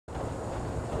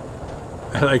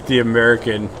I like the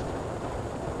American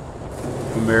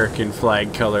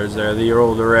flag colors there. The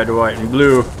old red, white, and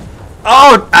blue.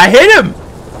 Oh, I hit him!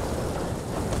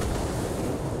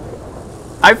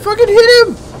 I fucking hit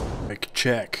him! Mike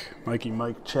check. Mikey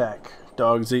Mike check.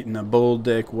 Dog's eating a bull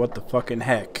dick. What the fucking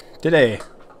heck? Today,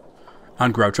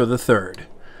 on Groucho the Third,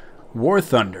 War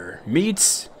Thunder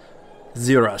meets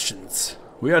the Russians.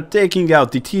 We are taking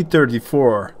out the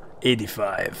T34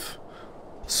 85.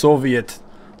 Soviet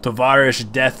Tovarish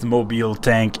Deathmobile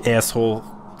tank asshole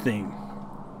thing.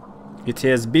 It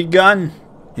has big gun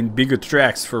and bigger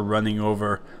tracks for running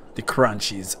over the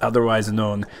crunchies, otherwise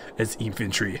known as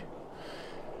infantry.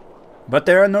 But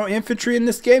there are no infantry in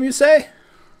this game, you say?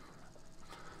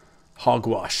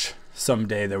 Hogwash.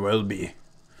 Someday there will be.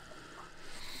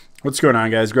 What's going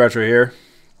on, guys? Groucho here.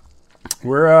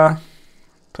 We're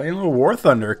playing a little War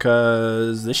Thunder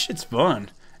because this shit's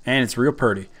fun. And it's real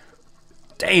purty.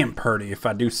 Damn purty, if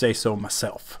I do say so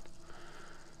myself.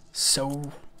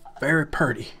 So very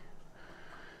purty.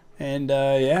 And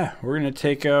yeah, we're going to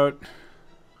take out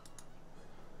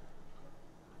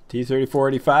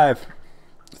T34-85.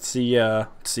 Let's see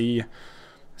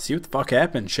what the fuck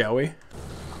happened, shall we?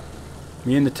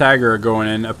 Me and the Tiger are going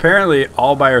in, apparently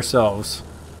all by ourselves.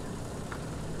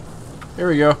 Here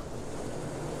we go.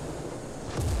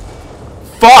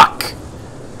 Fuck!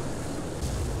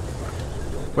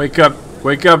 Wake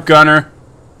up, Gunner.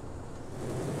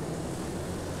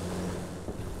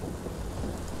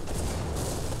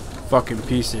 Fucking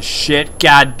piece of shit,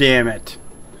 god damn it.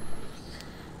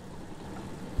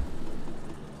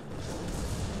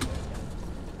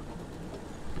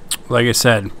 Like I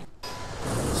said.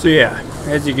 So yeah,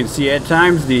 as you can see, at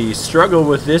times the struggle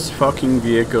with this fucking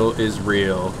vehicle is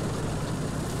real.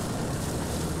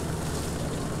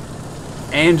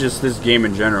 And just this game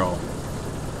in general.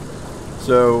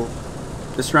 So,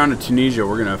 this round of Tunisia,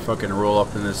 we're gonna fucking roll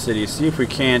up in the city, see if we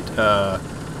can't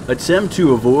attempt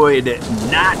to avoid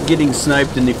not getting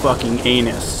sniped in the fucking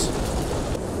anus.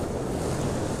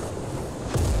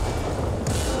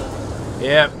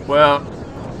 Yep, well,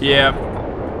 yep.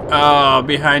 Oh,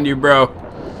 behind you, bro.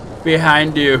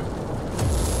 Behind you.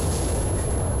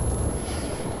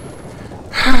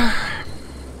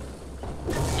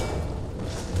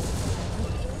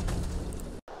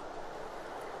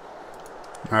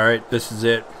 Alright, this is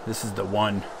it. This is the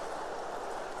one.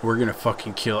 We're gonna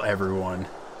fucking kill everyone.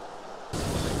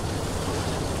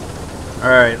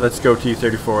 Alright, let's go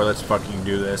T34. Let's fucking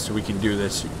do this. We can do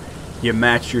this. You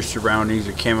match your surroundings.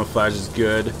 Your camouflage is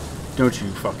good. Don't you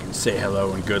fucking say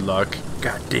hello and good luck.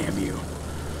 God damn you.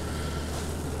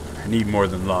 I need more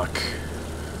than luck.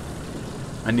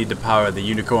 I need the power of the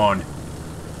unicorn.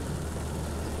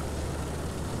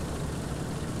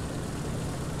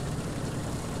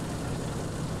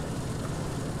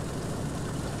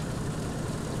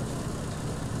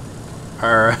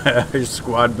 Our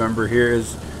squad member here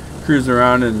is cruising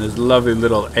around in this lovely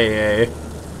little AA.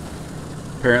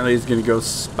 Apparently he's gonna go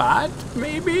spot,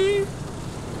 maybe?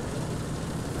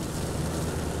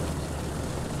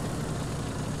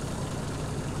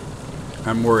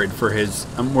 I'm worried for his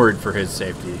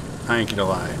safety. I ain't gonna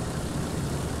lie.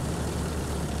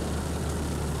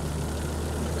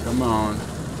 Come on.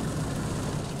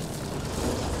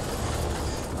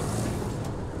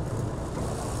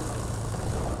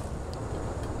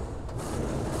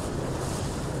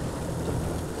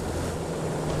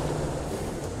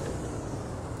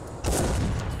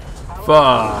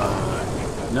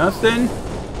 Fuck. Nothing?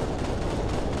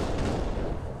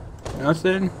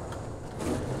 Nothing?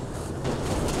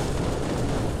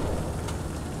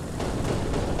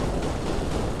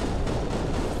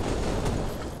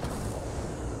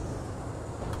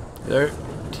 Their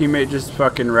teammate just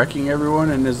fucking wrecking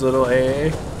everyone in his little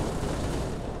AA.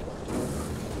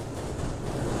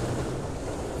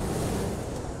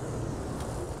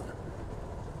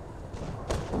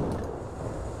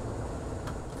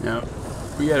 Yep.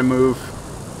 We gotta move.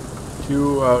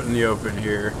 Two out in the open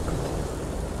here.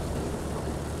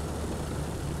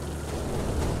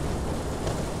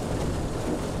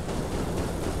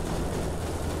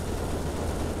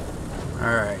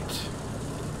 Alright.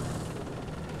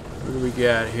 What do we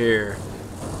got here?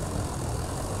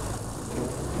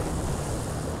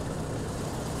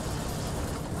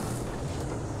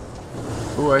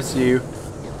 Oh, I see you.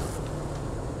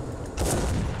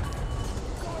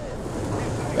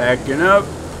 Backing up.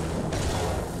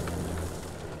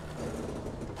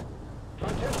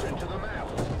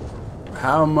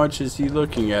 How much is he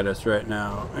looking at us right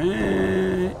now?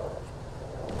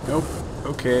 Nope.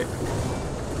 Okay.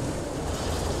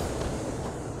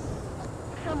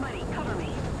 Somebody cover me.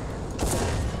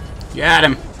 Got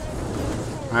him.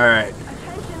 Alright.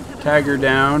 Tiger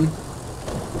down.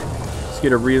 Let's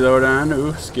get a reload on.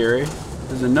 Ooh, scary.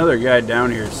 There's another guy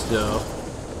down here still.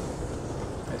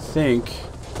 I think.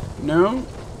 No?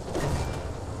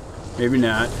 Maybe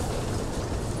not.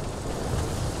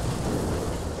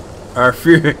 Our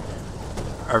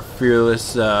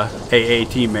fearless AA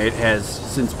teammate has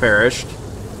since perished.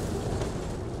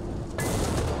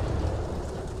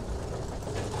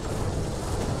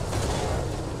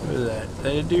 What is that? Is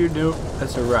that a dude? Nope,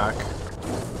 that's a rock.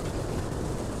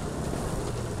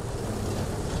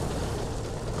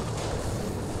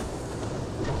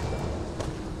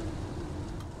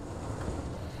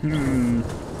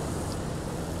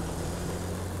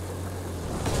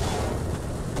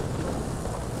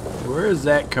 Where is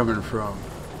that coming from?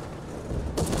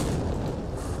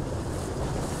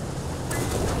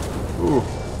 Ooh.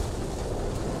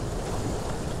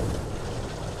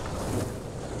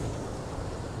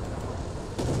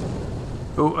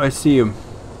 Oh, I see him.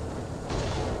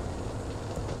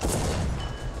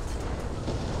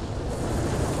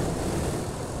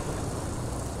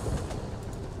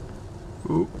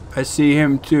 Ooh, I see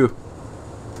him too.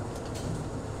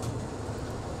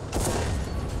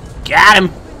 Got him!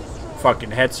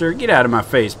 Fucking Hetzer, get out of my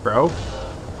face, bro.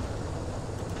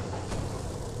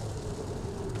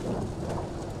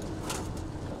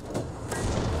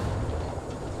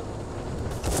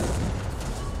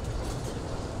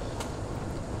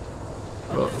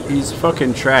 Well, he's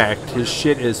fucking tracked. His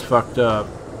shit is fucked up.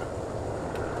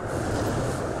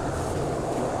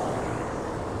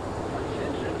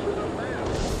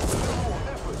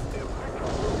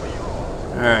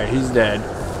 Alright, he's dead.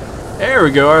 There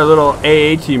we go, our little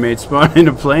AA teammate spawned in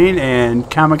a plane and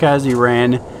Kamikaze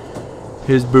ran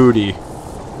his booty.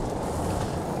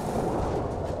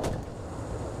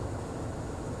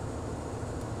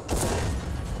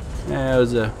 That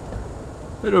was a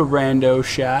little rando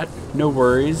shot, no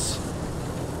worries.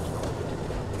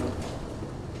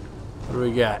 What do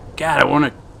we got? God, I want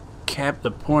to cap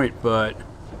the point, but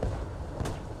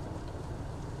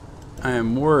I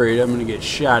am worried I'm going to get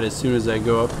shot as soon as I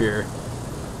go up here.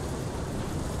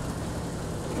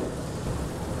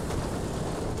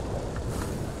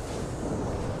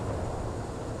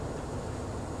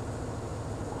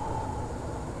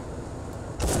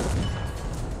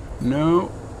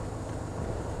 No.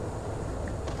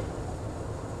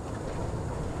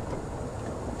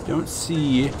 Don't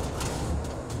see.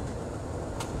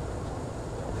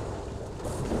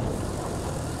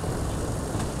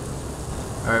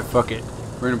 Alright, fuck it.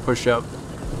 We're gonna push up.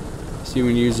 See if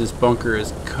we can use this bunker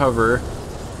as cover.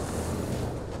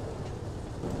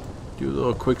 Do a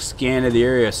little quick scan of the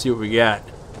area, see what we got.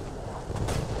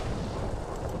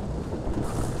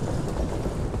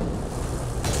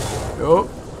 Oh,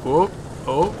 oh,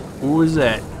 oh, who is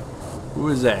that? Who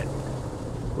is that?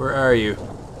 Where are you?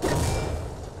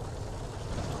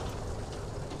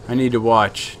 I need to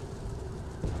watch.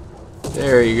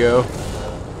 There you go.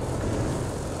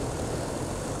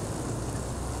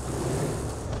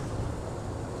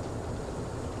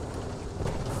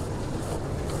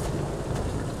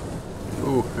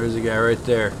 Ooh, there's a guy right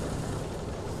there.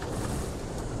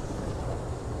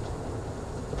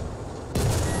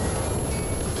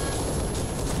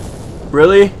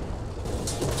 Really?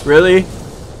 Really?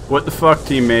 What the fuck,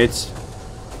 teammates?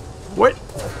 What?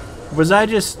 Was I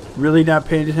just really not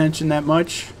paying attention that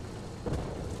much?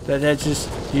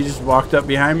 He just walked up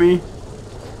behind me?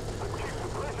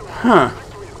 Huh.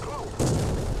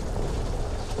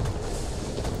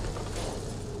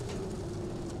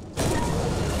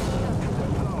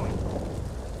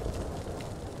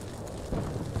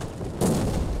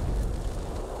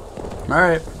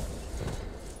 Alright.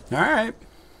 Alright.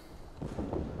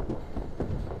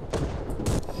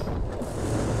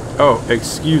 Oh,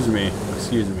 excuse me.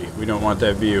 Excuse me. We don't want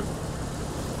that view.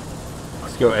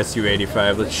 Let's go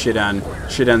SU-85. Let's shit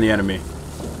on the enemy.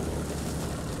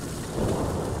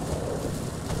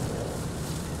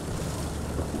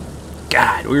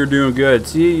 God, we were doing good.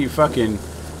 See, you fucking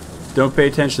don't pay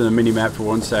attention to the mini-map for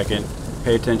 1 second.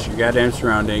 Pay attention to your goddamn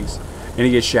surroundings, and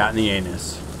you get shot in the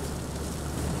anus.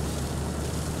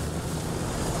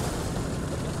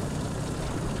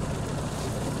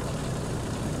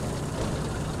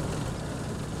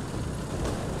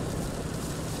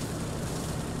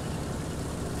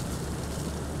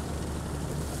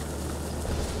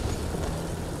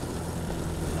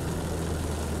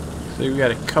 So we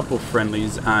got a couple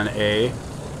friendlies on A.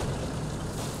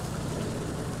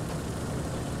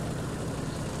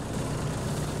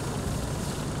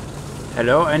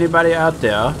 Hello, anybody out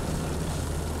there?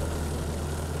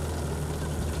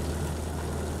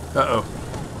 Uh-oh.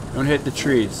 Don't hit the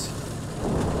trees.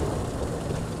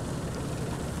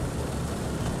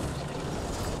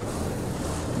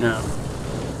 No.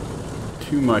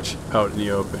 Too much out in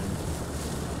the open.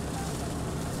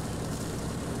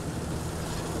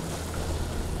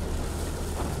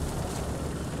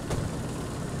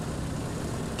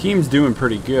 Team's doing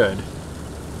pretty good.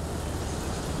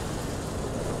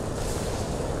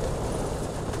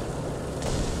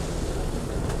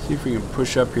 See if we can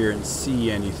push up here and see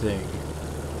anything.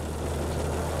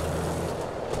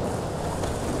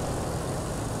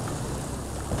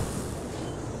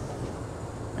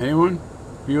 Anyone?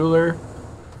 Bueller?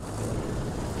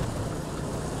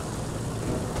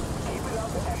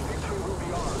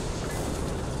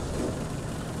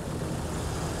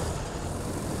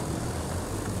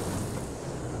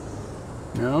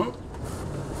 No.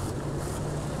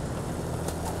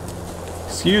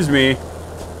 Excuse me.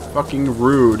 Fucking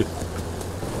rude.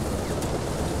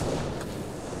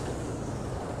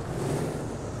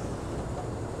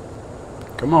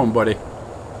 Come on, buddy.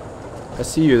 I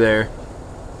see you there.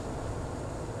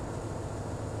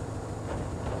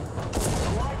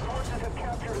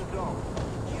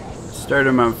 Start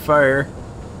him on fire.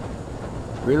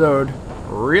 Reload.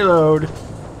 Reload.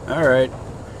 Alright.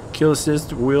 Kill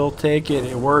assist will take it.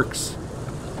 It works.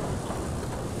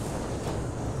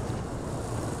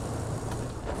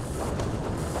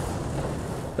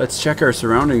 Let's check our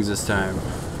surroundings this time.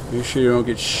 Make sure you don't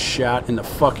get shot in the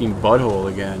fucking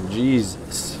butthole again.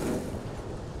 Jesus.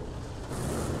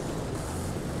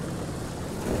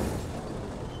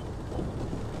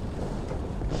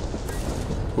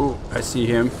 Ooh, I see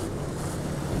him.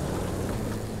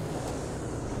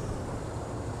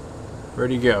 Where'd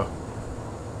he go?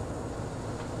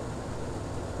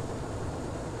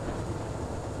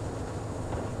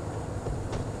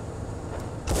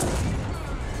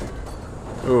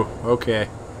 Oh, okay.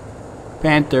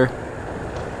 Panther.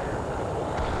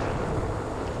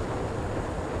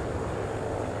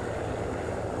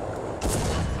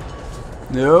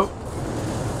 Nope.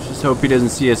 Just hope he doesn't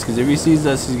see us, because if he sees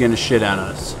us, he's gonna shit on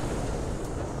us.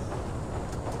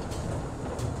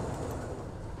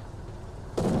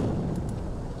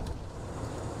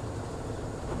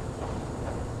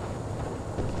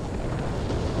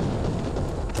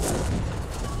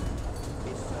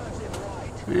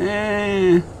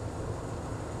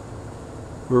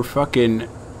 We're fucking...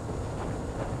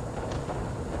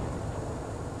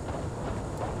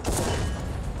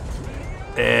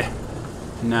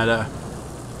 Nada.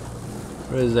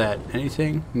 What is that?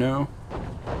 Anything? No?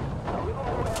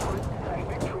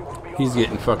 He's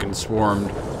getting fucking swarmed.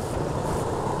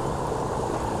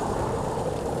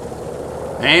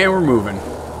 And we're moving.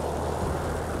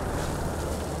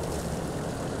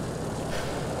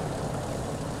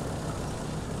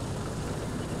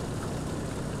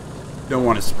 Don't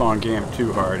want to spawn camp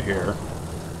too hard here.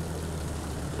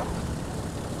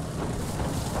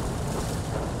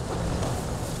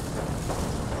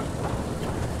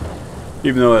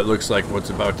 Even though it looks like what's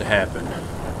about to happen.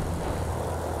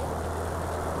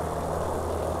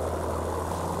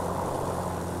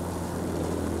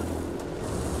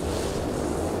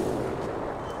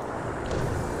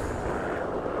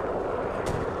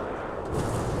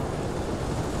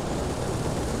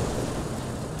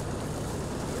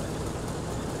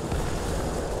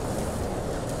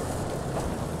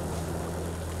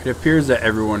 It appears that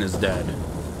everyone is dead.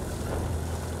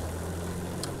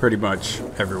 Pretty much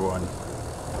everyone.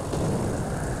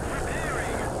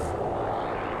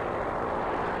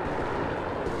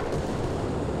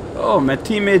 Oh, my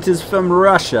teammate is from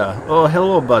Russia. Oh,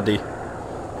 hello, buddy.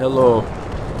 Hello.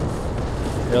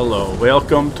 Hello.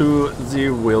 Welcome to the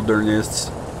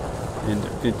wilderness. And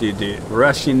the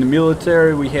Russian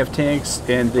military, we have tanks,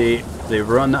 and they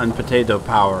run on potato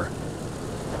power.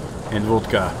 And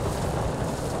vodka.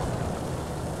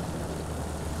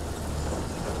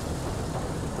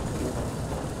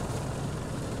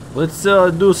 Let's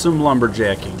do some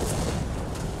lumberjacking.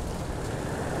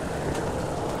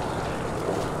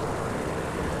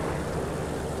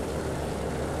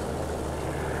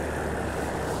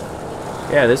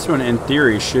 Yeah, this one in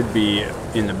theory should be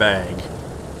in the bag.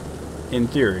 In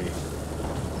theory.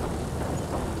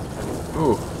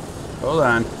 Ooh, hold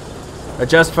on.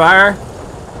 Adjust fire.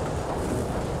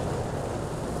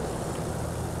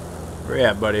 Where you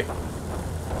at, buddy?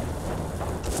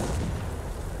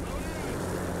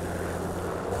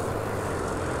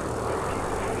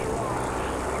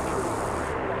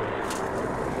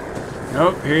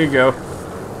 Nope, here you go.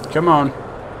 Come on.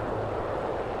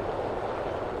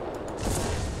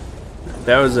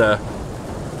 That was a...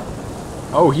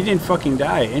 Oh, he didn't fucking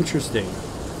die. Interesting.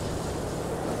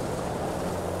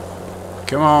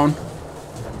 Come on.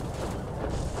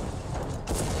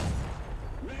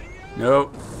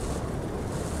 Nope.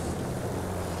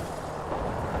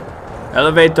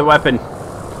 Elevate the weapon.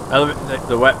 Elevate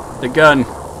the gun.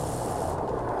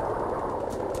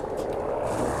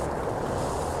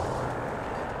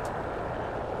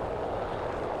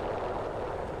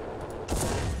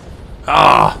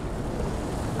 Ah!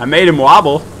 I made him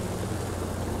wobble.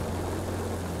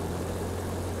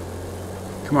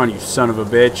 Come on, you son of a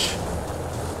bitch.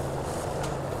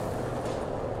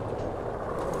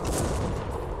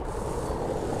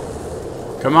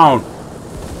 Come on.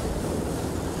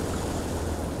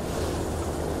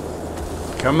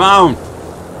 Come on.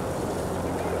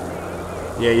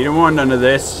 Yeah, you don't want none of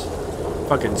this.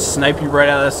 Fucking snipe you right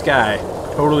out of the sky.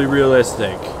 Totally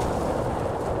realistic.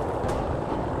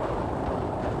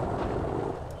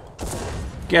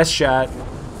 Guess shot.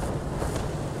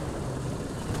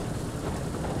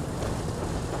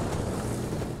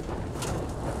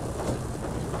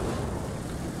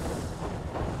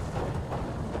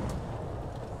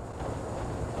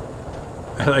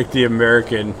 I like the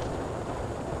American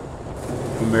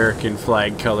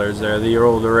flag colors there. The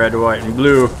old red, white, and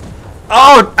blue.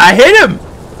 Oh, I hit him!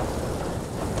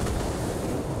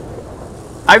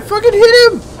 I fucking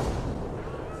hit him!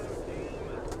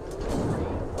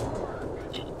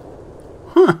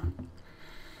 Huh.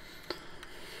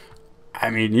 I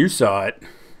mean, you saw it.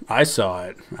 I saw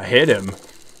it. I hit him.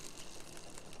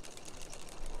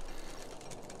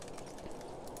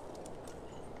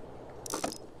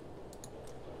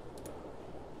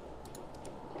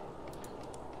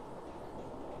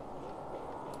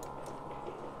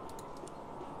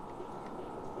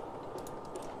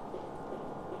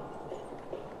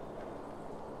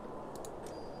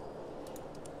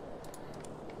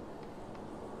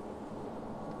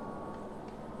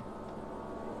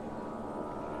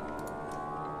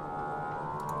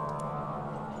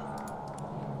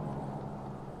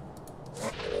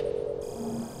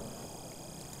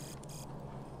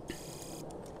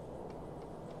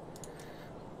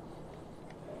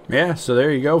 Yeah, so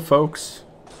there you go, folks.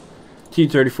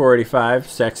 T3485,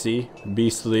 sexy,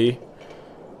 beastly.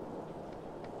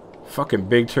 Fucking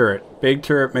big turret. Big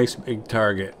turret makes a big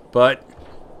target. But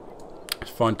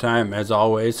it's a fun time, as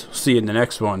always. See you in the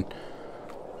next one.